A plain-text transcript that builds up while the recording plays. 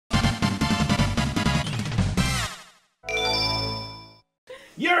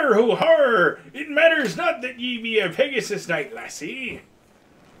Yer ho horror! It matters not that ye be a Pegasus Knight, lassie.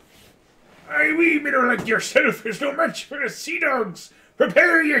 Aye, wee middle like yourself is no match for the sea dogs.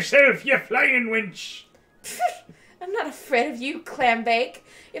 Prepare yourself, ye flying wench. I'm not afraid of you, Clambake.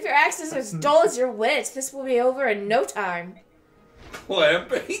 If your axe is as dull as your wit, this will be over in no time.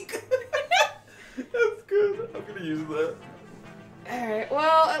 Clambake? That's good. I'm gonna use that. Alright,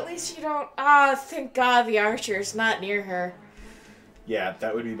 well, at least you don't... Ah, thank God the archer's not near her. Yeah,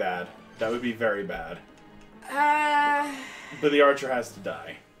 that would be bad. That would be very bad. Uh... But the archer has to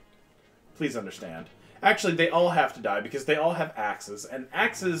die. Please understand. Actually, they all have to die because they all have axes. And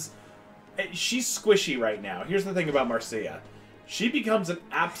axes... She's squishy right now. Here's the thing about Marcia. She becomes an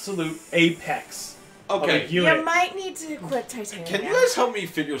absolute apex of a unit. You might need to equip Titania. Can you guys help me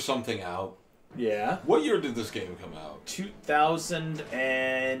figure something out? Yeah. What year did this game come out?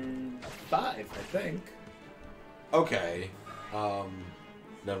 2005, I think. Okay.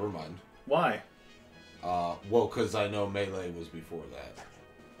 Never mind. Why? Well, because I know Melee was before that.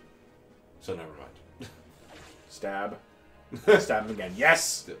 So never mind. Stab. Stab him again.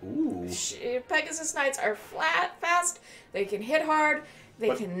 Yes! Ooh. Pegasus Knights are fast, they can hit hard,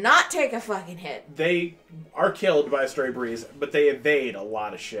 they cannot take a fucking hit. They are killed by a stray breeze, but they evade a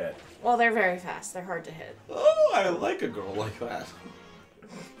lot of shit. Well, they're very fast. They're hard to hit. Oh, I like a girl like that.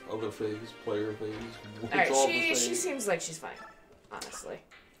 Other phase, player phase. Alright, she seems like she's fine, honestly.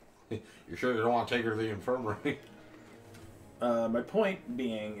 You're sure you don't want to take her to the infirmary? My point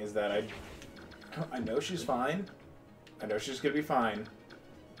being is that I know she's fine. I know she's gonna be fine.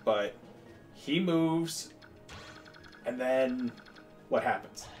 But he moves, and then what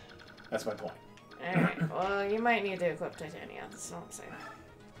happens? That's my point. Alright, well, you might need to equip Titania. That's all I'm saying.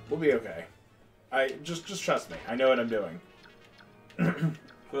 We'll be okay. Just trust me. I know what I'm doing.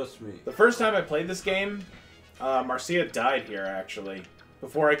 Trust me. The first time I played this game, Marcia died here, actually.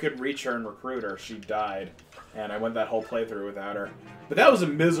 Before I could reach her and recruit her, she died. And I went that whole playthrough without her. But that was a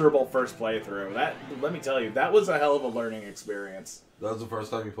miserable first playthrough. Let me tell you, that was a hell of a learning experience. That was the first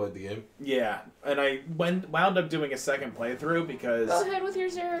time you played the game? Yeah, and I wound up doing a second playthrough because... Go ahead with your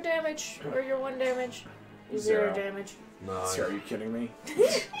 0 damage, or your 1 damage. Your 0 damage. Nice. Are you kidding me?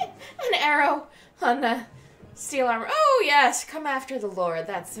 An arrow on the steel armor. Oh, yes, come after the Lord.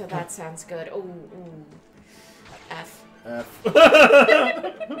 That sounds good. Ooh. F. F.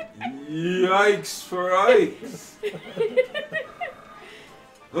 Yikes for ice.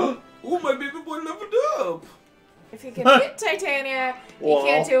 Oh, my baby boy leveled up. If you can hit Titania, you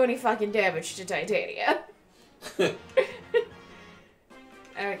can't do any fucking damage to Titania. Okay,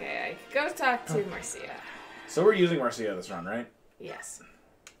 I go talk to Marcia. So we're using Marcia this run, right? Yes.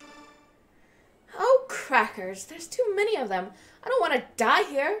 Oh, crackers. There's too many of them. I don't want to die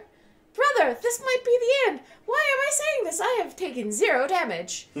here. Brother, this might be the end. Why am I saying this? I have taken 0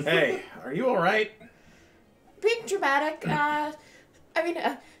 damage. Hey, are you alright? Being dramatic,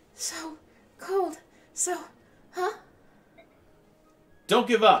 so cold. So, huh? Don't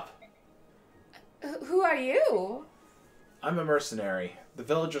give up. Who are you? I'm a mercenary. The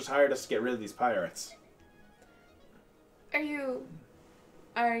villagers hired us to get rid of these pirates. Are you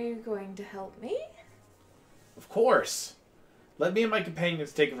going to help me? Of course. Let me and my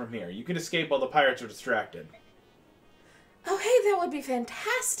companions take it from here. You can escape while the pirates are distracted. Oh, hey, that would be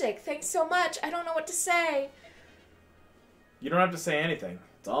fantastic. Thanks so much. I don't know what to say. You don't have to say anything.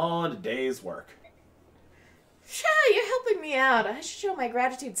 It's all in a day's work. Sure, you're helping me out. I should show my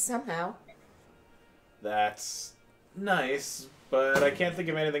gratitude somehow. That's nice, but I can't think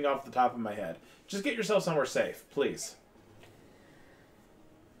of anything off the top of my head. Just get yourself somewhere safe, please.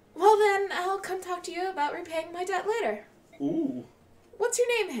 Well then, I'll come talk to you about repaying my debt later. Ooh. What's your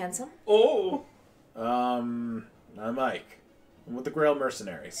name, handsome? Oh. I'm Ike. I'm with the Grail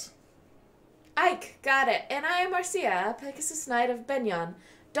Mercenaries. Ike, got it. And I am Marcia, Pegasus Knight of Benyon.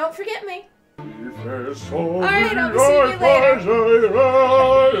 Don't forget me. Alright, I'll be seeing you later.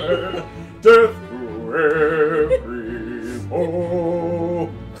 Death to every foe.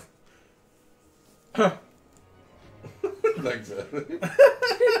 Thanks,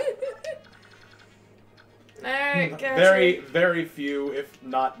 Alright, gotcha. Very few, if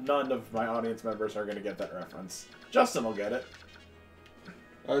not none of my audience members are going to get that reference. Justin will get it.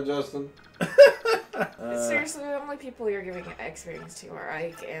 Hi, Justin. Seriously, the only people you're giving experience to are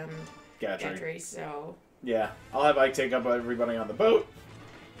Ike and Gatrie, so... Yeah, I'll have Ike take up everybody on the boat,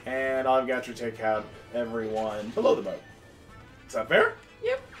 and I'll have Gatrie take out everyone below the boat. Is that fair?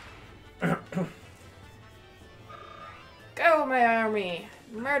 Yep. Go, my army!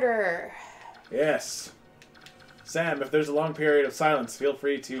 Murder! Yes. Sam, if there's a long period of silence, feel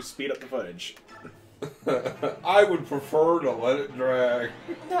free to speed up the footage. I would prefer to let it drag.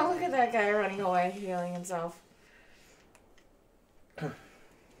 No, look at that guy running away, healing himself.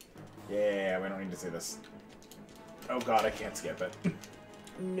 Yeah, we don't need to see this. Oh god, I can't skip it.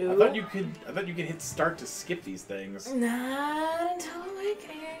 No. I thought you could hit start to skip these things. Not until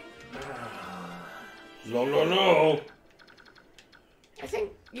awakening. No. I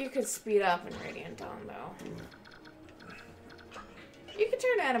think you could speed up in Radiant Dawn, though. You could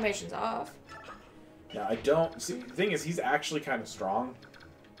turn animations off. Yeah, I don't... See, the thing is, he's actually kind of strong.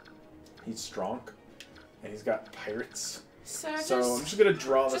 He's strong. And he's got pirates. So I'm just going to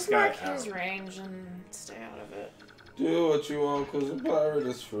draw this guy out. Just mark his range and stay out of it. Do what you want, cause a pirate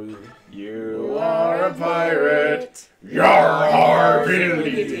is free. You are a pirate. Yar,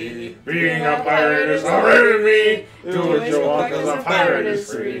 really. Being a pirate is already me. Do what you want, cause a pirate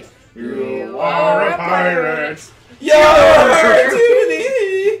is free. You are a pirate. Yar,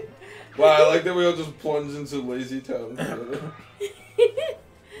 really. Wow, I like that we all just plunge into Lazy Town.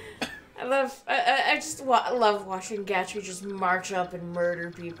 I just love watching Gatrie just march up and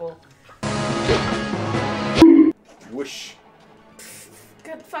murder people. Whoosh.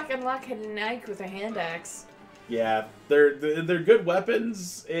 Good fucking luck hitting Ike with a hand axe. Yeah, they're good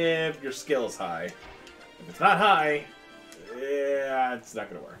weapons if your skill is high. If it's not high, yeah, it's not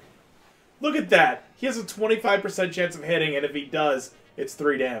gonna work. Look at that! He has a 25% chance of hitting, and if he does, it's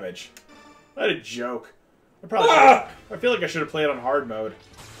 3 damage. What a joke. I feel like I should have played on hard mode.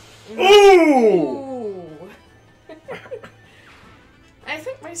 Ooh! I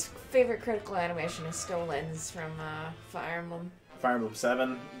think my favorite critical animation is still Lynn's from Fire Emblem. Fire Emblem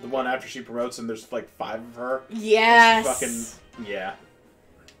 7, the one after she promotes and there's like 5 of her. Yes! Fucking, yeah.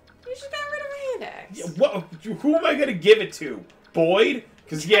 You should get rid of a hand axe. Yeah, what? Who am I gonna give it to? Boyd?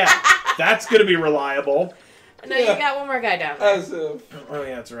 Because, yeah, that's gonna be reliable. No, you got one more guy down there. As if. Oh,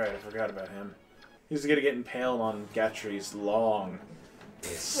 yeah, that's right. I forgot about him. He's gonna get impaled on Gatrie's long,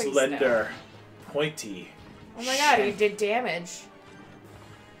 slender, pointy. Oh my god, he did damage.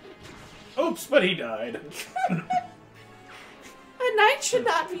 Oops, but he died. A knight should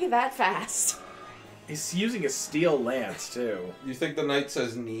not be that fast. He's using a steel lance, too. You think the knight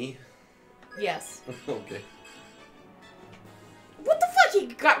says knee? Yes. Okay. What the fuck? He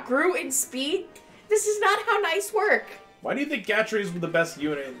grew in speed? This is not how knights work. Why do you think Gatrie's the best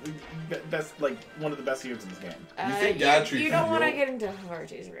unit? Like, one of the best units in this game. You think Gatrie You don't want to get into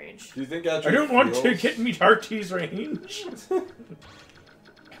Havarti's range. Do you think Gatrie I don't want to feels- get me Tarty's range.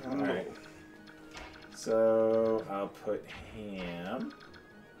 Alright. So, I'll put him...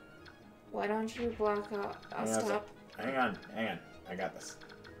 Why don't you block out? I'll stop. Hang on. I got this.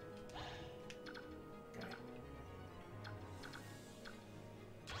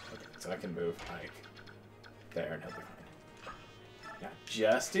 Okay, so I can move Ike there and he'll be fine. Now,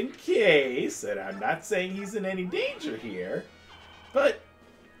 just in case, and I'm not saying he's in any danger here, but,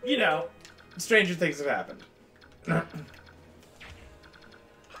 you know, stranger things have happened.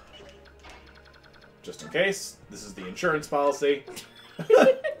 Just in case, this is the insurance policy.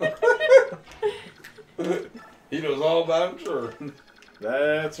 He knows all about insurance.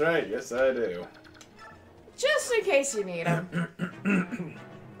 That's right, yes I do. Just in case you need him.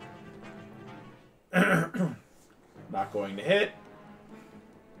 Not going to hit.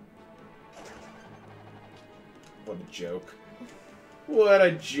 What a joke. What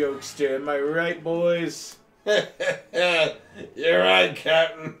a jokester, am I right, boys? You're right,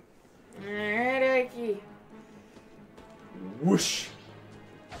 Captain. Alright, Ikey. Whoosh.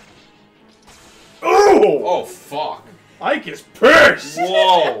 Oh! Oh, fuck. Ike is pissed!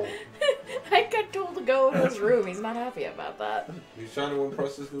 Whoa. I got told to go in his room. He's not happy about that. He's trying to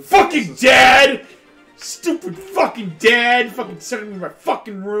impress his new Fucking dad! Stupid fucking dad! Fucking sending me in my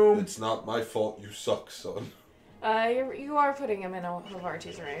fucking room! It's not my fault you suck, son. You are putting him in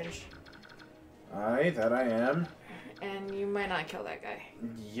Havarti's range. Aye, that I am. And you might not kill that guy.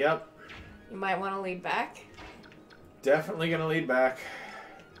 Yep. You might want to lead back. Definitely gonna lead back.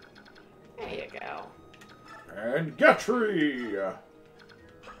 There you go. And Gatrie!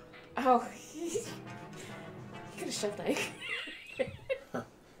 Oh, you could have shoved Ike.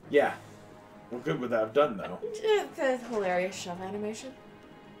 Yeah. What good would that have done, though? The hilarious shove animation.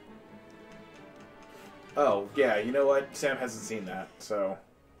 Oh, yeah, you know what? Sam hasn't seen that, so...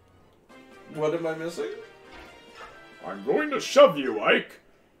 What am I missing? I'm going to shove you, Ike!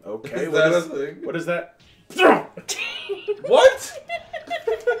 Okay, Is that a thing? What is that? What?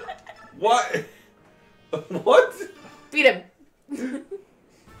 What? What? Beat him.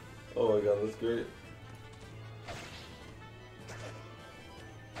 Oh my god, that's great.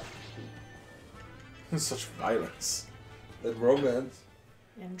 Such violence. And romance.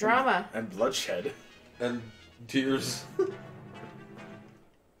 And drama. And bloodshed. And tears.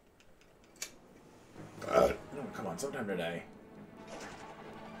 Oh, come on, sometime today.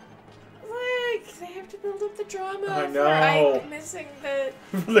 Like, they have to build up the drama I for know. Ike missing the...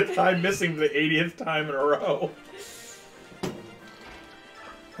 The guy missing for the 80th time in a row.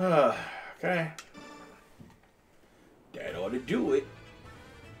 Okay. That ought to do it.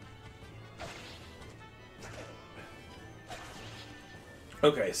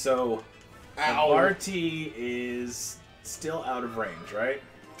 Okay, so Barty is still out of range, right?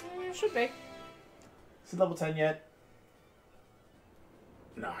 Should be. Is he level 10 yet?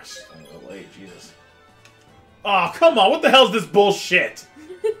 No, she's a little late, Jesus. Oh, come on, what the hell is this bullshit?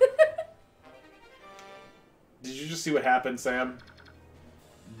 Did you just see what happened, Sam?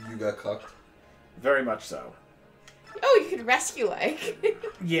 You got cucked. Very much so. Oh, you could rescue Ike.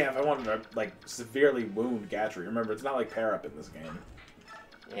 Yeah, if I wanted to, like, severely wound Gatrie. Remember, it's not like pair-up in this game.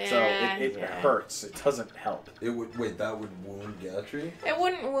 Yeah, So it hurts. It doesn't help. It would wait. That would wound Gatrie. It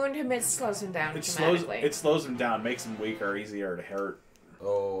wouldn't wound him. It slows him down It dramatically. slows him down, makes him weaker, easier to hurt.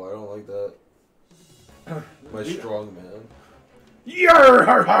 Oh, I don't like that. My strong man. Yar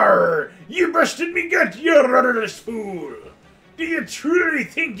har har! You busted me gut, you rudderless fool! Do you truly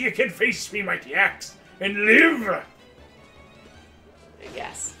think you can face me, mighty axe, and live?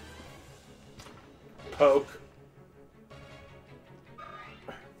 Yes. Poke.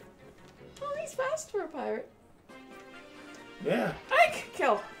 Oh, he's fast for a pirate. Yeah. Ike,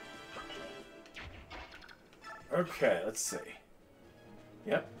 kill. Okay, let's see.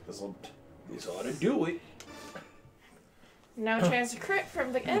 Yep, this ought to do it. No chance to crit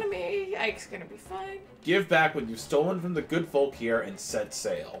from the enemy. Ike's gonna be fine. Give back what you've stolen from the good folk here and set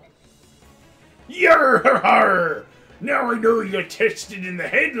sail. Yar har har! Now I know you're tested in the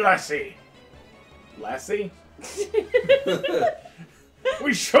head, lassie. Lassie?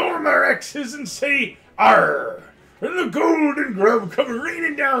 We show 'em our axes and say, Arr! And the golden grub come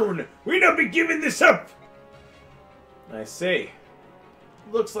raining down. We not be giving this up. I see.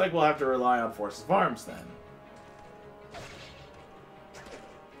 Looks like we'll have to rely on force of arms then.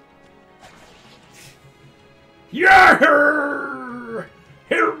 Yar!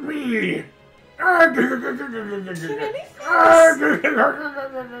 Help me! Can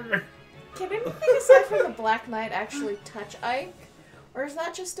anything aside from the Black Knight actually touch Ike? Or is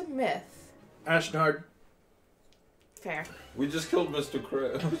that just a myth? Ashnard. Fair. We just killed Mr.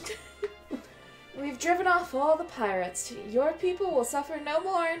 Krabs. We've driven off all the pirates. Your people will suffer no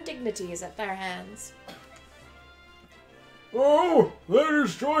more indignities at their hands. Oh, that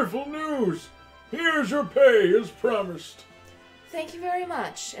is joyful news. Here's your pay, as promised. Thank you very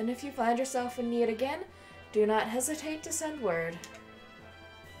much, and if you find yourself in need again, do not hesitate to send word.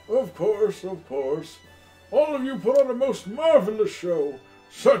 Of course, of course. All of you put on a most marvelous show.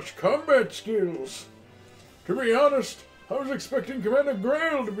 Such combat skills. To be honest, I was expecting Commander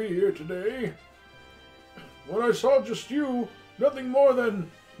Grail to be here today. When I saw just you, nothing more than,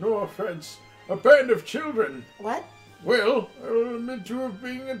 no offense, a band of children. What? Well, I'll admit to have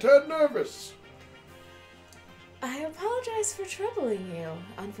being a tad nervous. I apologize for troubling you.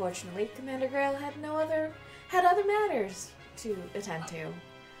 Unfortunately, Commander Grail had other matters to attend to.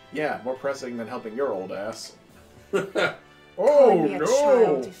 Yeah, more pressing than helping your old ass. Calling Oh me a no!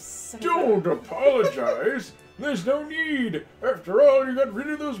 child, you son of a- Don't apologize. There's no need. After all, you got rid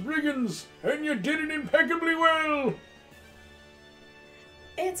of those brigands, and you did it impeccably well.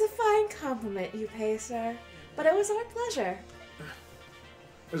 It's a fine compliment you pay, sir, but it was our pleasure.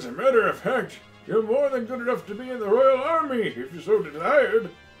 As a matter of fact, you're more than good enough to be in the Royal Army, if you so desired.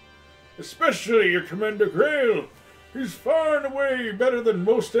 Especially your Commander Grail. He's far and away better than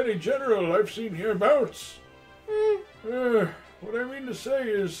most any general I've seen hereabouts. What I mean to say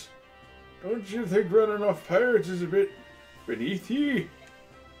is, don't you think running off pirates is a bit beneath ye?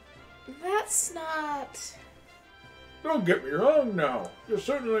 That's not... Don't get me wrong now. You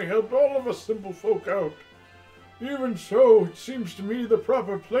certainly helped all of us simple folk out. Even so, it seems to me the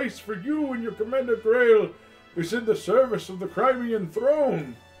proper place for you and your Commander Grail is in the service of the Crimean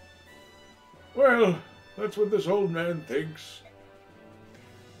throne. Well, that's what this old man thinks.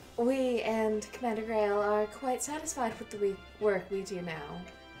 We and Commander Grail are quite satisfied with the work we do now.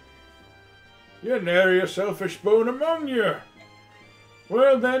 You nary a selfish bone among you.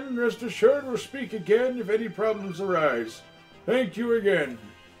 Well then, rest assured we'll speak again if any problems arise. Thank you again.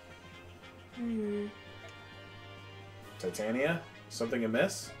 Titania? Something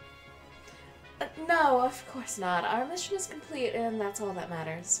amiss? No, of course not. Our mission is complete, and that's all that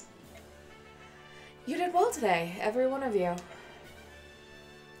matters. You did well today, every one of you.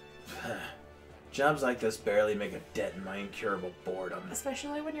 Jobs like this barely make a dent in my incurable boredom.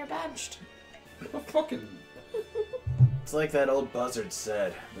 Especially when you're benched. Fucking... It's like that old buzzard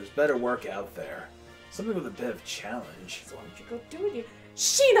said. There's better work out there. Something with a bit of challenge. So why don't you go do it?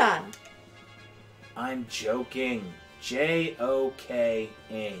 Shinan! I'm joking.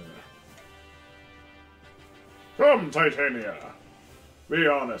 J-O-K-ing. Come, Titania. Be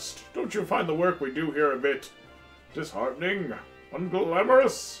honest. Don't you find the work we do here a bit disheartening?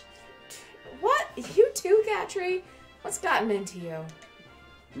 Unglamorous? What? You too, Gatrie? What's gotten into you?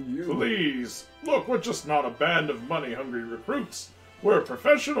 Please. Look, we're just not a band of money-hungry recruits. We're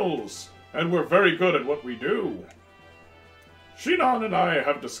professionals, and we're very good at what we do. Shinan and I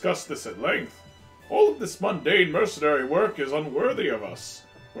have discussed this at length. All of this mundane mercenary work is unworthy of us.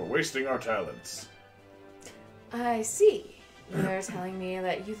 We're wasting our talents. I see. You're telling me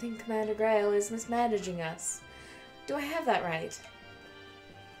that you think Commander Grail is mismanaging us. Do I have that right?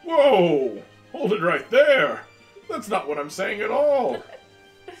 Whoa! Hold it right there! That's not what I'm saying at all!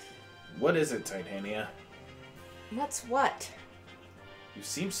 What is it, Titania? What's what? You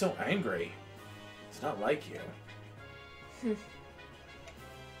seem so angry. It's not like you.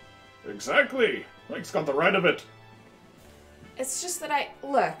 Exactly! Mike's got the right of it. It's just that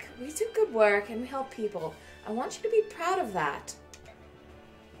look, we do good work and we help people. I want you to be proud of that.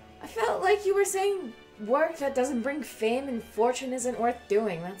 I felt like you were saying work that doesn't bring fame and fortune isn't worth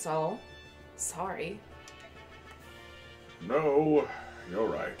doing, that's all. Sorry. No, you're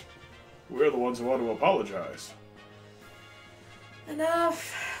right. We're the ones who ought to apologize.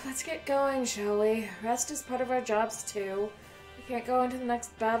 Enough. Let's get going, shall we? Rest is part of our jobs too. We can't go into the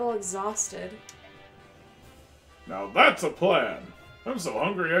next battle exhausted. Now that's a plan! I'm so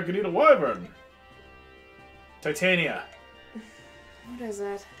hungry I could eat a wyvern! Titania, What is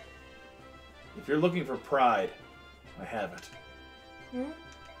it? if you're looking for pride, I have it. Hmm?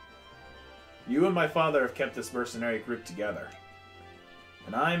 You and my father have kept this mercenary group together.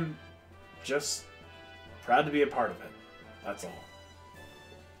 And I'm just proud to be a part of it. That's all.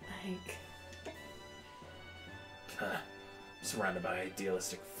 Like... I'm surrounded by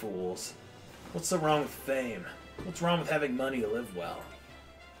idealistic fools. What's so wrong with fame? What's wrong with having money to live well?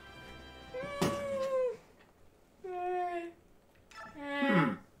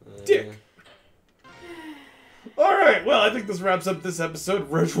 Dick. Alright, well, I think this wraps up this episode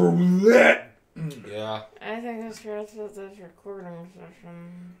of Retro Roulette. Yeah. I think that's this recording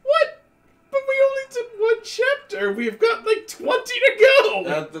session. What? But we only did one chapter. We've got like 20 to go.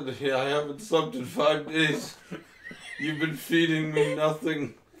 Anthony, I haven't slept in 5 days. You've been feeding me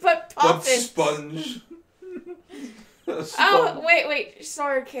nothing But but Poppins! sponge. Oh, wait.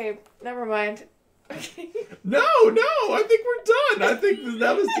 Sorry, Cabe. Never mind. No, I think we're done. I think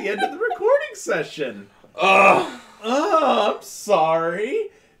that was the end of the recording session. Ugh. Oh, I'm sorry.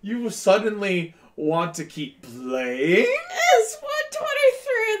 You suddenly want to keep playing? It's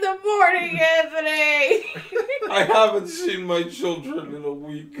 1:23 in the morning, Anthony! I haven't seen my children in a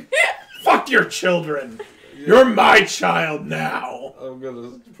week. Fuck your children. You're my child now. I'm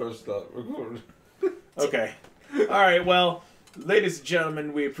gonna press stop recording. Okay. Alright, well, ladies and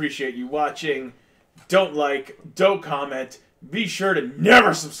gentlemen, we appreciate you watching. Don't like, don't comment. Be sure to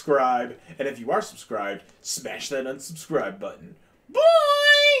never subscribe. And if you are subscribed, smash that unsubscribe button.